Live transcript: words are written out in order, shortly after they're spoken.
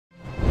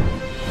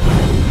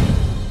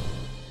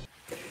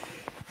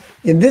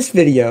In this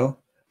video,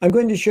 I'm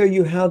going to show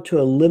you how to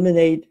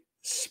eliminate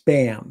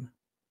spam.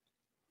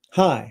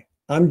 Hi,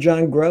 I'm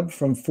John Grubb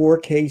from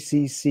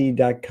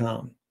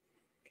 4kcc.com.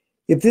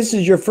 If this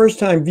is your first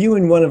time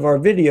viewing one of our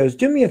videos,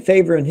 do me a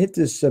favor and hit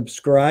the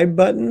subscribe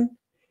button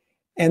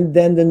and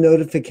then the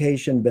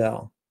notification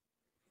bell.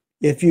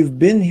 If you've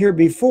been here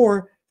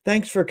before,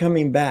 thanks for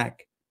coming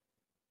back.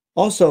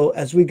 Also,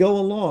 as we go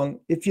along,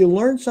 if you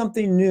learn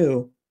something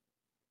new,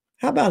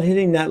 how about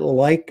hitting that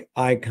like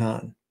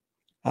icon?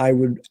 I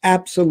would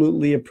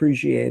absolutely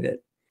appreciate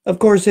it. Of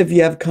course, if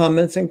you have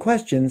comments and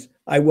questions,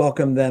 I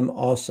welcome them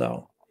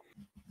also.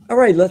 All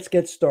right, let's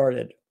get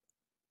started.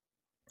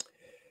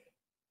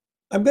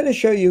 I'm going to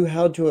show you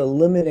how to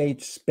eliminate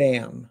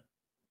spam.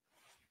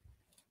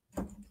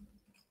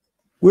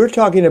 We're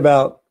talking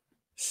about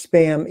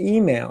spam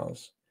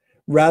emails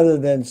rather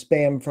than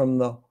spam from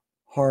the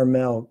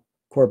Hormel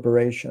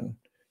Corporation.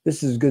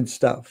 This is good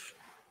stuff.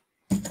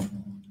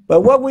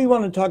 But what we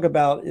want to talk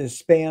about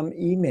is spam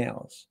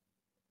emails.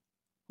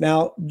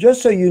 Now,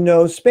 just so you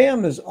know,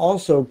 spam is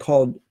also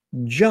called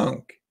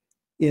junk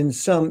in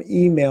some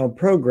email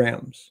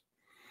programs.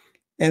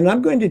 And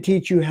I'm going to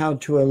teach you how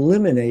to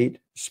eliminate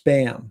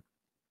spam.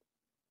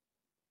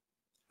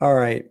 All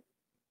right.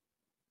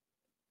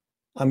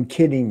 I'm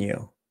kidding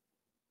you.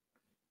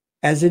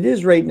 As it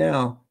is right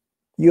now,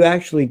 you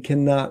actually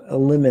cannot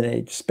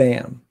eliminate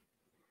spam.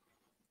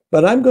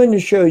 But I'm going to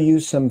show you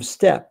some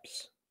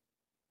steps,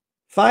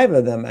 5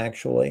 of them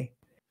actually,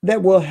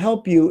 that will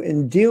help you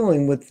in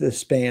dealing with the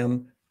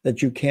spam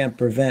that you can't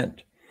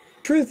prevent.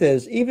 Truth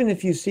is, even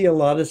if you see a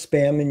lot of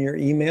spam in your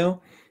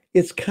email,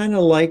 it's kind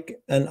of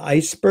like an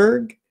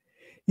iceberg.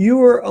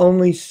 You are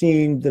only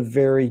seeing the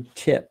very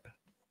tip.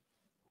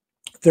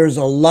 There's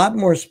a lot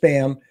more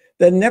spam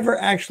that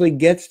never actually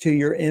gets to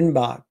your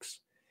inbox.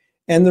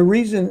 And the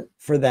reason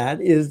for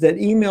that is that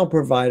email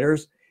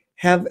providers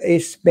have a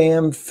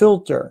spam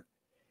filter,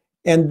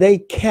 and they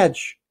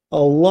catch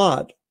a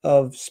lot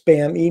of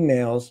spam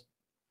emails,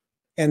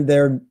 and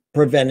they're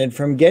prevented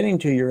from getting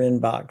to your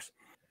inbox.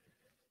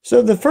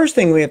 So the first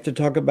thing we have to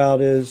talk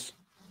about is,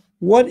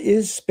 what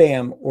is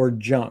spam or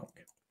junk?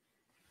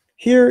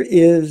 Here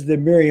is the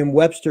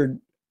Merriam-Webster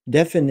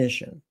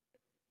definition.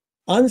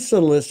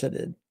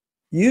 Unsolicited,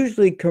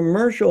 usually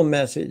commercial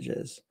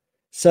messages,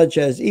 such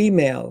as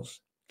emails,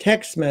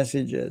 text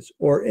messages,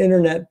 or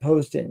internet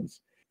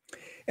postings.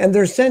 And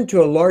they're sent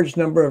to a large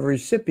number of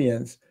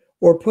recipients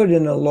or put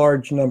in a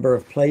large number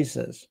of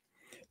places.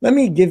 Let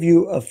me give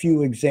you a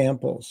few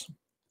examples.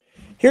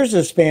 Here's a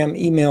spam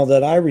email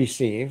that I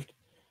received.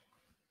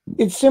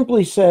 It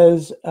simply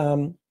says,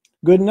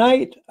 good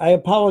night. I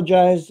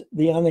apologize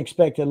the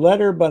unexpected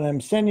letter, but I'm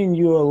sending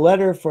you a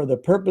letter for the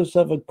purpose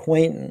of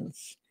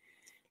acquaintance.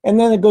 And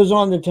then it goes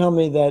on to tell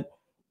me that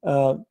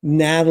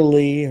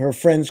Natalie, her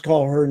friends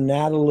call her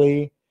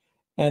Natalie,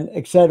 and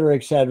et cetera,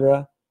 et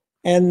cetera.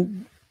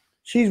 And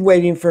she's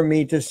waiting for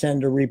me to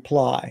send a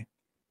reply.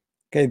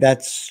 Okay,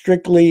 that's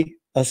strictly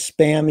a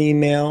spam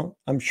email.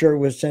 I'm sure it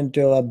was sent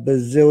to a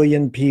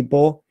bazillion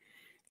people.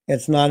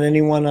 It's not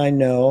anyone I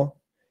know.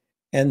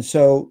 And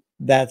so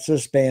that's a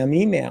spam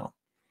email.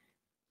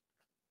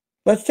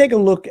 Let's take a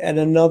look at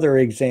another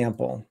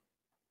example.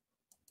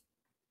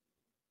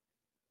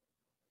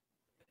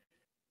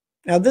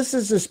 Now, this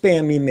is a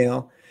spam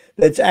email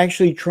that's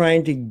actually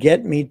trying to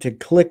get me to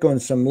click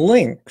on some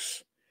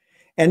links.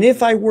 And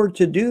if I were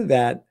to do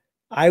that,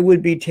 I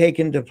would be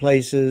taken to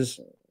places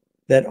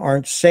that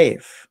aren't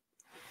safe.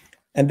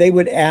 And they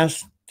would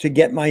ask to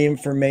get my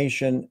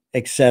information,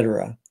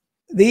 etc.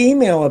 The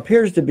email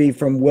appears to be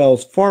from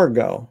Wells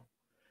Fargo.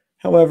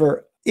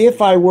 However,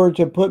 if I were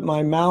to put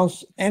my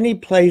mouse any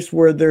place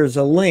where there's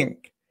a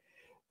link,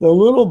 the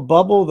little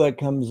bubble that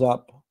comes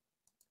up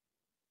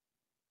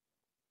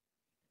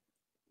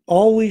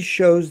always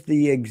shows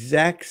the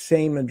exact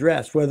same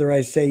address, whether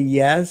I say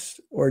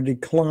yes or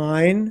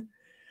decline,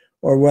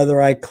 or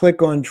whether I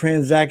click on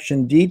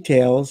transaction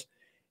details,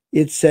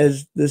 it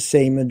says the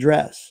same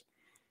address.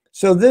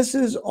 So this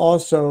is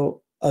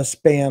also a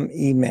spam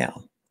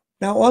email.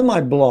 Now, on my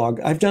blog,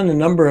 I've done a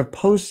number of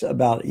posts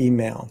about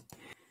email.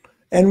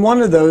 And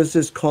one of those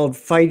is called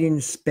Fighting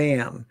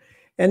Spam.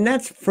 And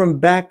that's from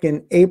back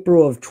in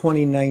April of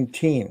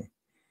 2019.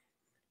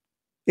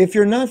 If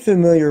you're not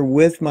familiar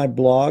with my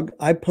blog,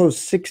 I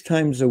post 6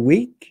 times a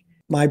week.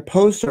 My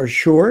posts are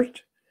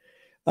short,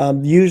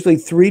 usually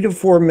 3 to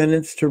 4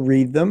 minutes to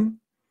read them.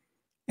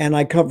 And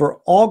I cover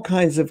all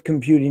kinds of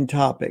computing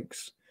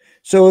topics.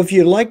 So if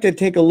you'd like to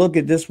take a look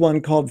at this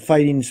one called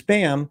Fighting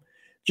Spam,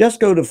 just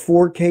go to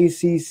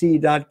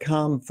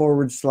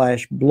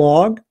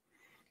 4kcc.com/blog.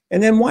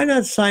 And then why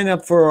not sign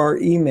up for our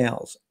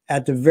emails?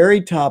 At the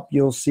very top,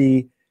 you'll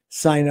see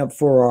sign up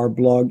for our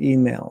blog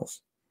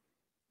emails.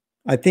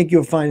 I think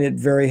you'll find it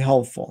very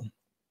helpful.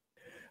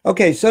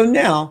 Okay, so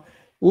now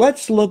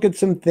let's look at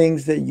some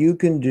things that you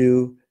can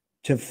do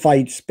to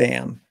fight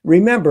spam.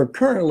 Remember,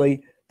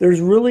 currently,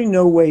 there's really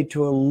no way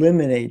to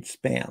eliminate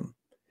spam.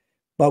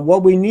 But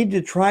what we need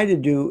to try to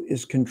do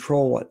is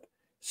control it.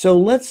 So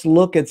let's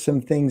look at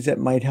some things that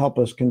might help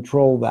us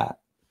control that.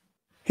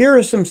 Here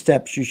are some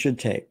steps you should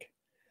take.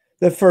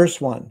 The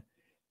first one,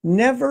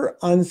 never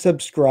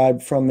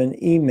unsubscribe from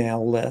an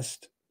email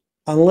list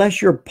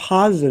unless you're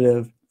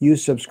positive you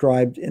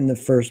subscribed in the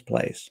first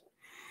place.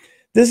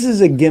 This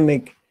is a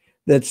gimmick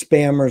that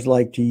spammers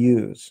like to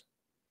use.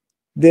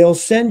 They'll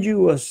send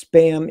you a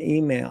spam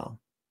email,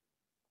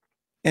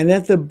 and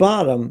at the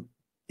bottom,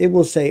 it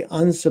will say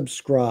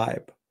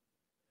unsubscribe,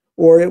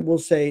 or it will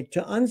say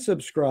to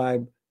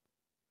unsubscribe,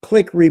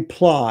 click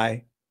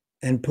reply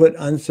and put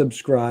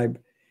unsubscribe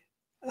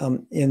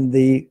in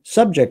the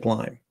subject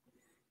line.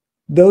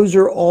 Those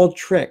are all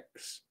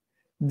tricks.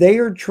 They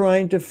are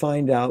trying to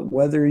find out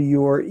whether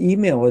your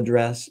email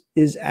address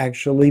is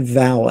actually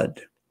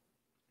valid.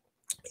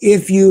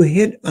 If you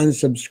hit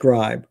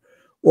unsubscribe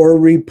or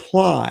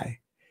reply,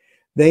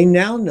 they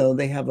now know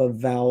they have a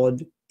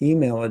valid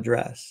email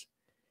address.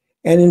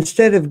 And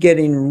instead of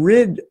getting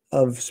rid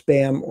of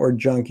spam or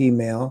junk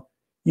email,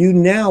 you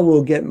now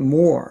will get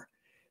more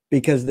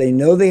because they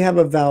know they have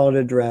a valid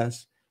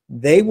address.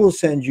 They will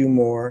send you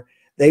more.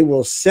 They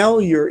will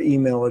sell your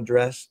email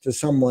address to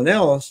someone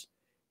else,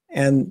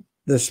 and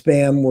the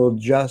spam will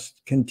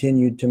just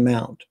continue to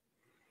mount.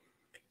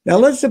 Now,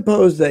 let's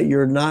suppose that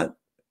you're not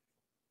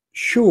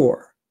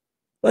sure.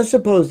 Let's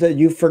suppose that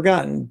you've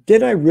forgotten,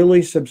 did I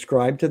really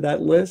subscribe to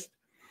that list?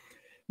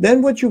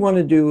 Then what you want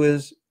to do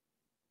is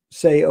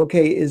say,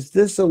 okay, is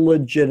this a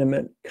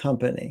legitimate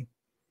company?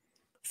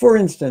 For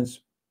instance,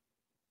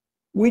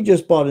 we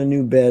just bought a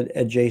new bed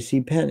at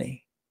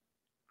JCPenney.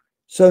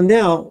 So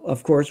now,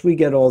 of course, we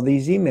get all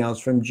these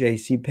emails from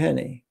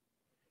JCPenney.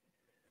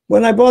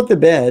 When I bought the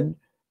bed,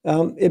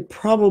 it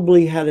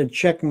probably had a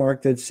check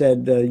mark that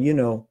said,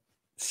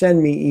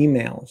 send me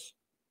emails.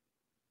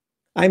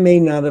 I may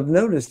not have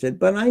noticed it,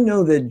 but I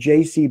know that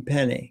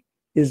JCPenney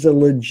is a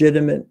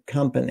legitimate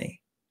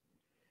company.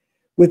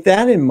 With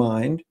that in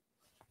mind,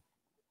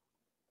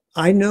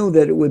 I know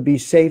that it would be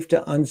safe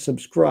to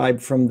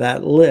unsubscribe from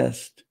that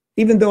list,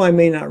 even though I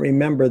may not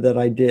remember that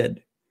I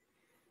did.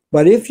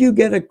 But if you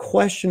get a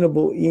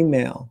questionable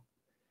email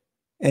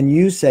and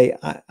you say,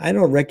 I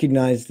don't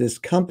recognize this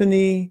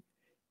company,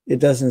 it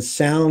doesn't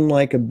sound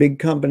like a big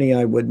company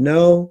I would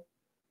know,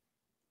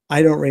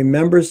 I don't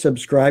remember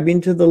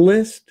subscribing to the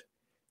list,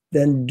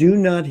 then do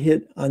not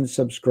hit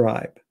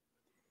unsubscribe.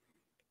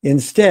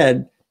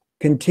 Instead,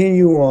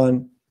 continue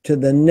on to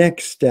the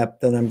next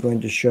step that I'm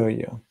going to show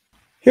you.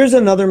 Here's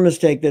another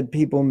mistake that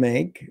people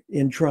make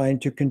in trying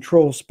to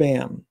control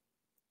spam.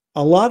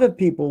 A lot of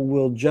people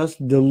will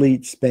just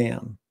delete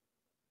spam.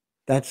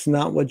 That's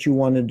not what you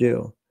want to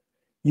do.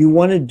 You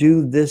want to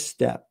do this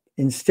step.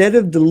 Instead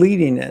of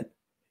deleting it,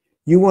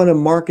 you want to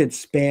mark it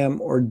spam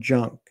or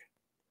junk.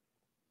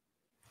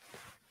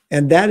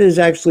 And that is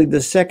actually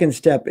the second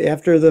step.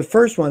 After the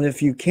first one,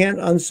 if you can't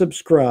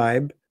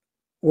unsubscribe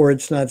or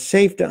it's not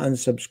safe to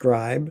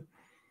unsubscribe,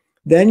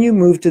 then you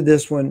move to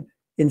this one.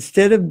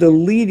 Instead of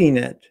deleting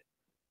it,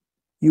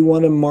 you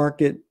want to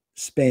mark it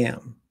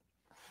spam.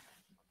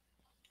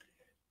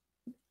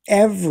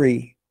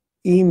 Every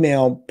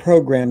email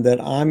program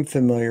that I'm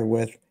familiar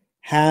with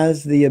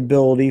has the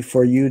ability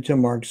for you to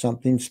mark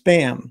something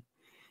spam.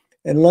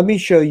 And let me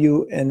show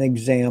you an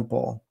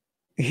example.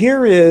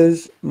 Here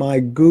is my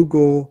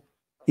Google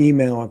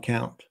email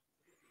account.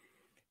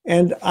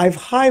 And I've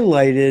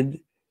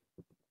highlighted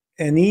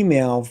an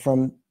email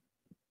from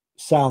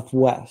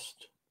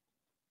Southwest.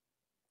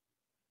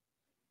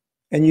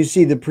 And you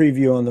see the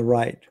preview on the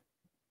right.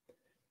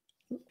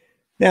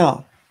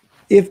 Now,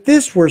 if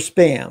this were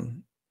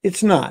spam,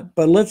 it's not,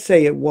 but let's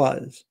say it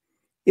was.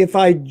 If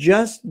I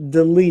just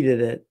deleted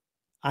it,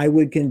 I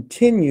would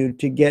continue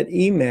to get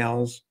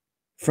emails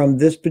from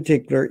this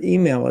particular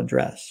email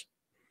address.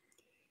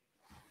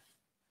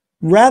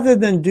 Rather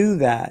than do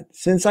that,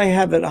 since I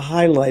have it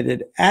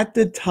highlighted, at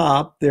the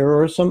top,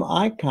 there are some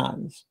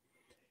icons.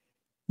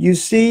 You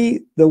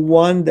see the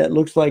one that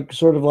looks like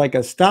sort of like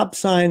a stop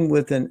sign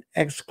with an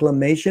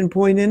exclamation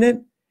point in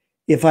it?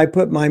 If I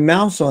put my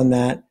mouse on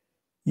that,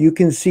 you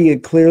can see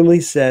it clearly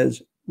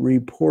says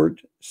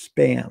report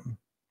spam.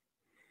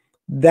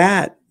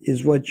 That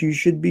is what you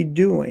should be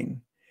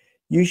doing.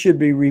 You should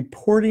be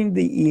reporting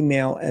the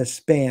email as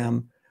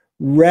spam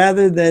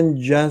rather than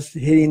just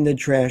hitting the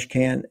trash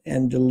can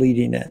and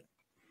deleting it.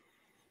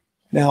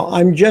 Now,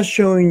 I'm just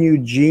showing you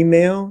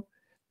Gmail,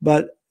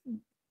 but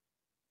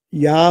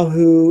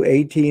Yahoo,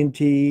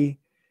 AT&T,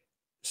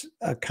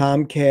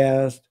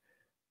 Comcast,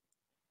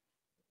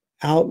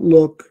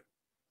 Outlook,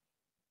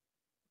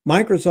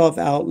 Microsoft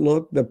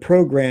Outlook, the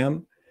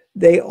program,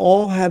 they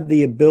all have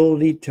the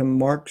ability to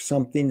mark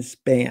something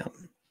spam.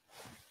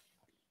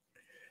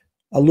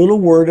 A little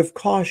word of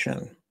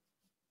caution.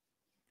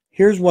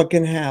 Here's what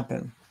can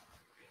happen.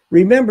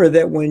 Remember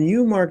that when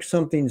you mark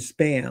something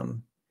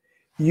spam,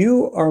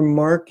 you are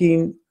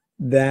marking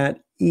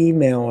that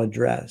email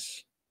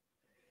address.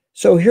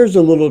 So here's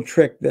a little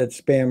trick that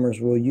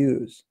spammers will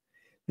use.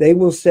 They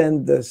will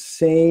send the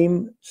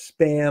same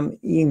spam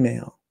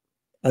email,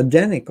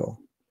 identical,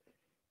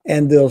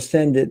 and they'll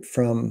send it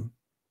from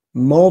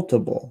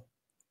multiple,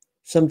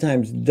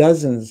 sometimes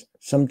dozens,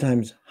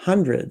 sometimes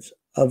hundreds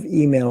of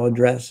email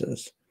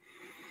addresses.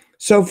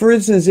 So for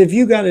instance, if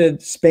you got a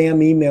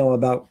spam email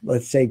about,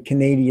 let's say,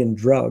 Canadian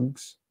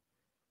drugs,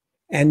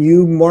 and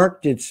you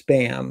marked it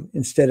spam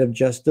instead of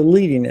just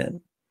deleting it,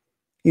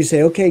 you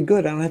say, okay,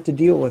 good, I don't have to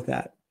deal with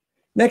that.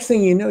 Next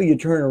thing you know, you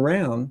turn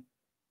around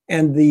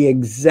and the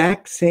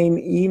exact same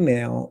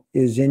email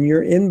is in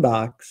your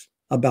inbox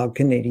about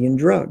Canadian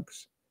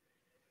drugs.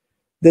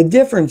 The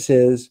difference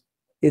is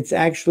it's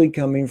actually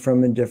coming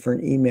from a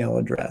different email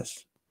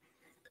address.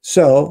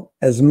 So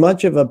as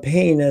much of a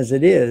pain as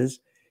it is,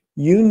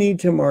 you need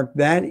to mark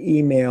that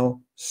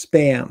email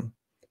spam.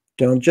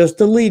 Don't just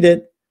delete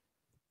it,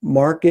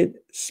 mark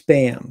it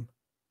spam.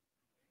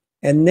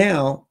 And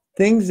now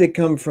things that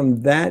come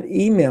from that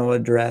email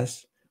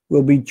address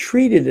will be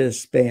treated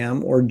as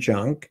spam or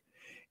junk,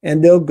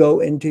 and they'll go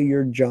into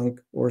your junk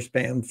or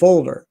spam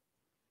folder.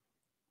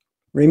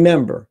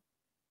 Remember,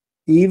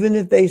 even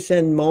if they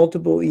send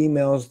multiple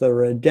emails that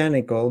are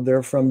identical,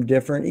 they're from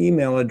different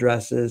email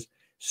addresses,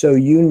 so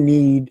you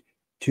need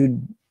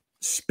to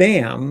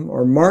spam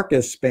or mark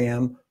as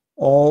spam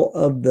all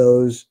of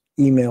those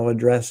email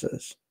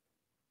addresses.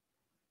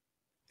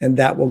 And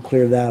that will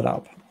clear that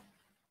up.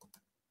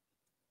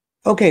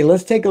 Okay,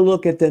 let's take a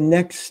look at the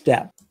next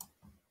step.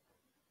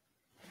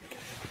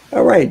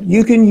 All right,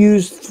 you can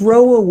use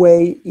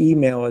throwaway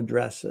email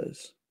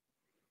addresses.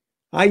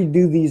 I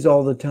do these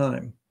all the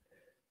time.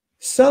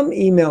 Some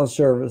email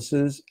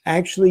services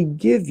actually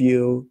give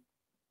you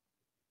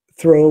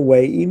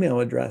throwaway email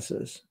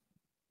addresses.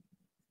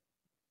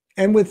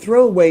 And with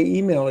throwaway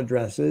email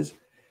addresses,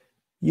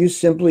 you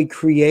simply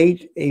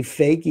create a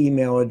fake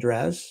email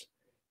address.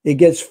 It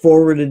gets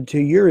forwarded to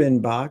your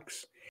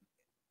inbox.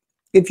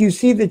 If you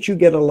see that you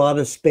get a lot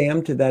of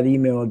spam to that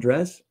email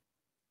address,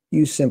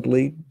 you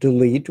simply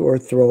delete or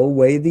throw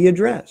away the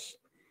address.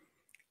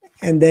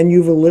 And then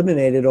you've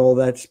eliminated all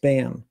that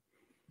spam.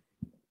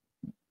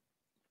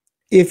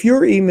 If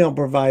your email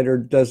provider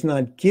does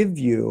not give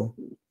you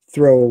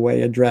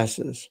throwaway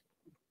addresses,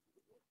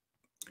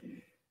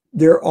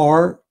 there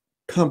are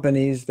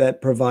companies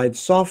that provide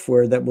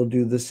software that will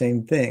do the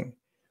same thing.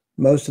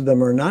 Most of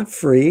them are not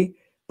free,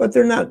 but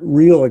they're not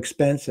real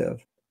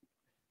expensive.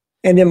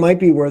 And it might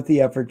be worth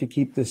the effort to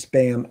keep the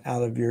spam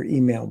out of your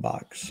email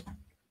box.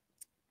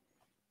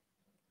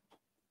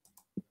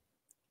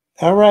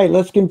 All right,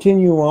 let's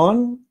continue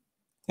on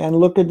and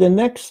look at the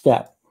next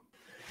step.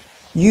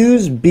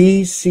 Use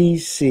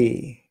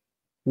BCC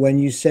when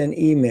you send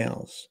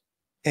emails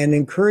and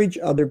encourage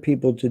other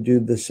people to do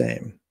the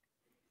same.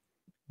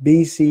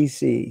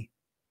 BCC,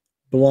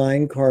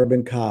 blind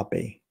carbon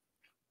copy.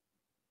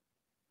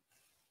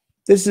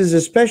 This is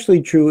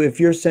especially true if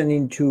you're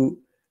sending to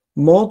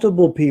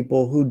multiple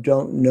people who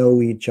don't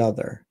know each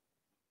other.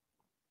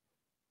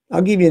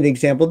 I'll give you an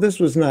example. This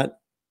was not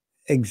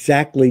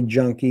exactly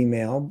junk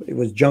email. It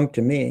was junk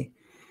to me.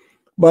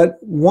 But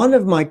one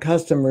of my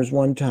customers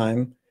one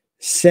time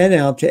sent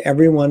out to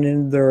everyone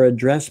in their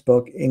address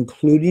book,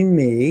 including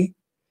me,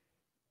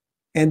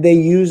 and they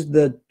used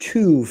the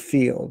to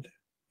field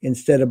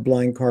instead of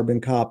blind carbon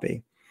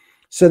copy.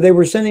 So they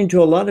were sending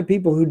to a lot of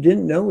people who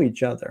didn't know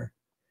each other.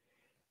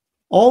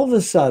 All of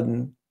a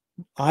sudden,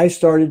 I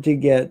started to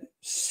get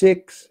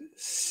 6,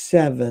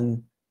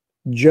 7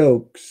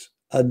 jokes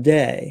a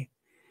day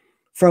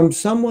from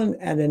someone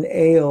at an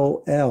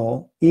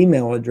AOL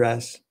email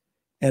address,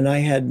 and I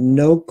had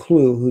no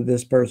clue who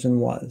this person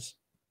was.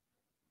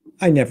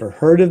 I never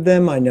heard of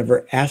them. I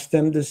never asked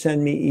them to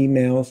send me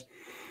emails.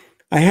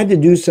 I had to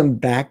do some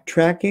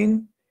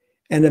backtracking,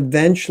 and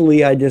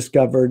eventually I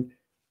discovered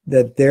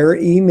that their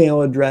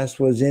email address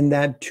was in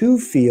that to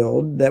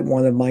field that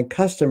one of my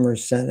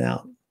customers sent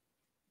out.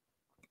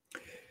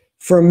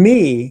 For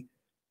me,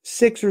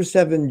 6 or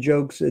 7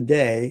 jokes a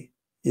day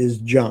is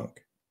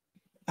junk.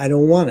 I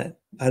don't want it.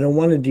 I don't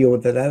want to deal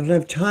with it. I don't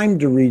have time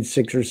to read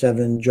 6 or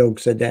 7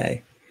 jokes a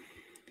day.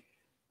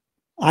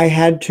 I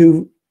had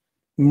to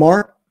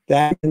mark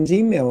that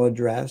email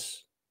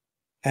address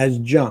as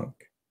junk.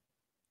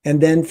 And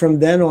then from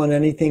then on,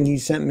 anything he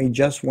sent me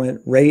just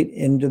went right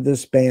into the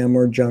spam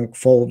or junk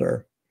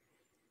folder.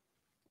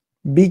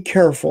 Be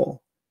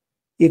careful.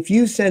 If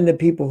you send to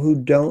people who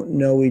don't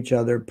know each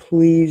other,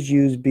 please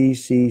use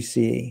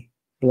BCC,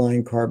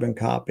 blind carbon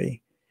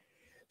copy,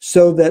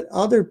 so that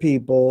other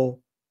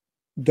people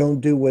don't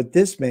do what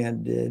this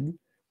man did,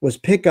 was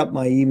pick up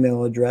my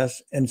email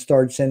address and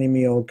start sending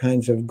me all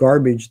kinds of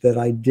garbage that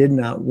I did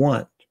not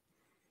want.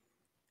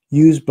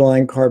 Use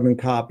blind carbon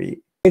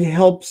copy. It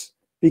helps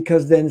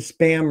because then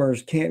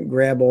spammers can't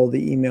grab all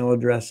the email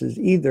addresses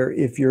either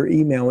if your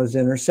email is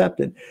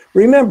intercepted.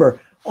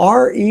 Remember,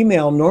 our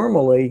email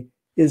normally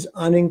is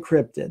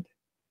unencrypted.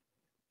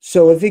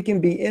 So if it can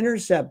be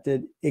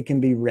intercepted, it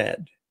can be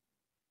read.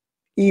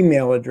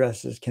 Email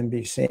addresses can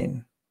be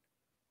seen,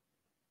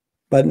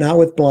 but not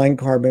with blind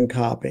carbon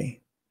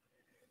copy.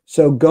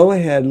 So go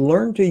ahead,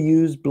 learn to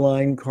use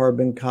blind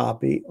carbon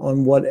copy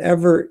on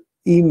whatever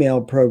email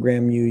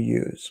program you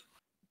use.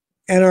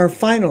 And our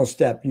final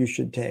step you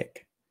should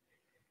take.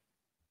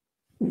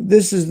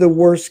 This is the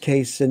worst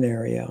case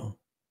scenario.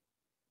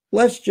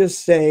 Let's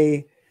just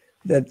say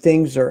that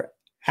things are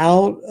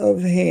out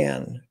of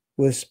hand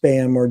with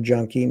spam or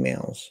junk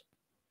emails.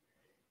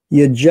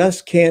 You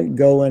just can't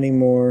go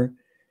anymore.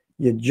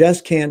 You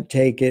just can't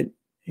take it.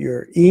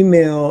 Your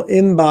email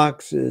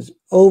inbox is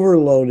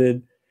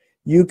overloaded.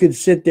 You could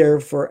sit there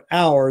for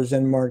hours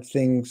and mark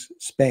things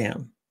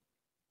spam.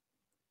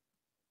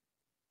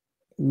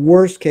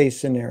 Worst case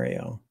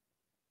scenario,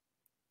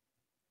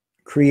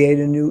 create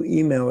a new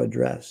email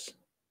address.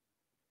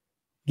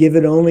 Give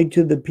it only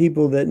to the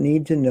people that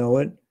need to know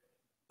it.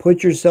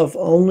 Put yourself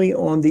only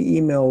on the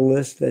email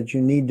list that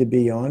you need to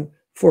be on.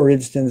 For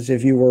instance,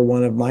 if you were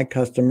one of my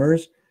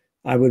customers,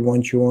 I would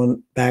want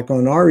you back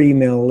on our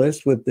email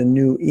list with the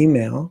new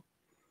email.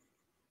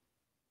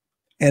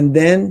 And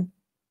then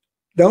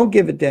don't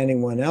give it to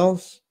anyone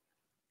else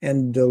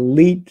and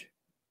delete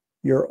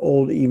your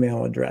old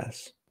email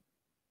address.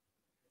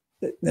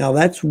 Now,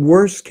 that's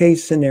worst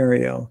case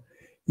scenario.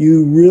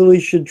 You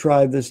really should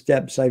try the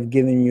steps I've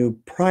given you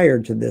prior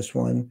to this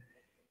one.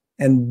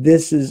 And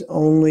this is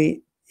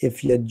only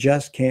if you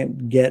just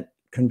can't get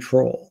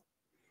control.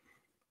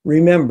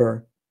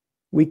 Remember,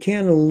 we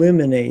can't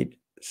eliminate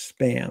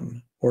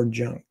spam or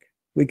junk.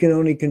 We can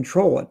only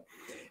control it.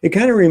 It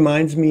kind of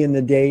reminds me in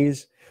the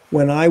days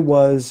when I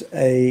was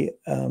a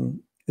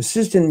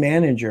assistant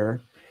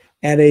manager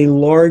at a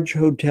large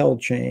hotel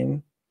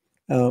chain,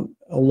 a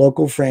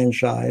local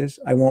franchise.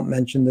 I won't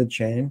mention the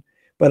chain,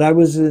 but I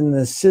was an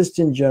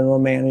assistant general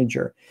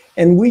manager.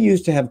 And we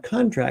used to have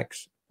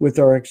contracts with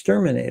our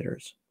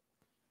exterminators.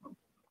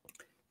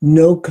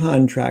 No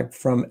contract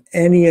from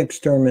any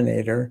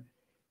exterminator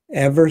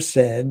ever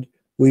said,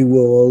 we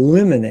will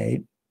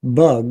eliminate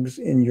bugs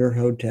in your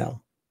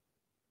hotel.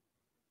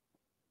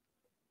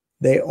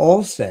 They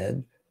all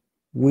said,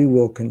 we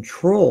will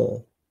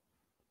control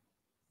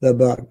the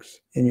bugs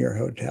in your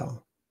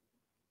hotel.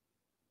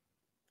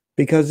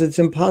 Because it's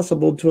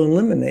impossible to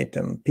eliminate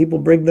them. People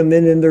bring them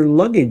in their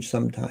luggage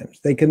sometimes.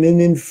 They come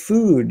in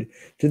food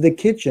to the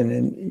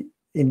kitchen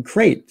in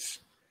crates.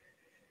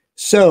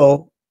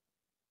 So,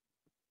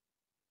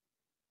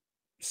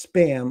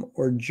 spam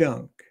or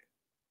junk.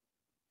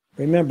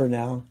 Remember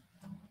now,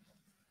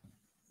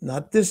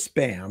 not this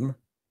spam,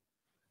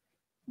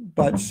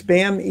 but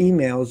spam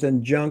emails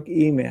and junk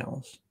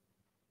emails.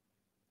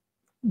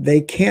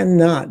 They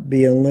cannot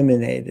be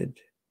eliminated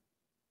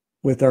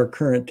with our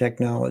current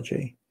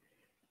technology,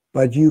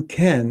 but you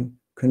can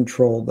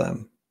control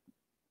them.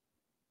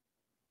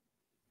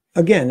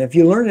 Again, if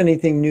you learned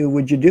anything new,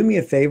 would you do me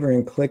a favor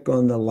and click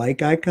on the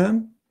like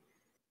icon?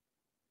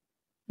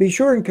 Be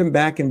sure and come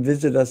back and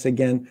visit us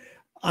again.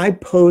 I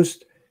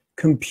post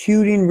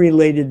computing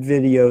related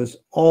videos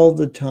all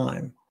the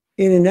time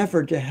in an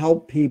effort to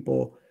help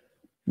people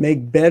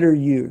make better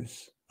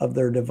use of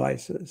their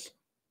devices.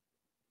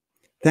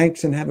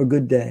 Thanks and have a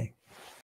good day.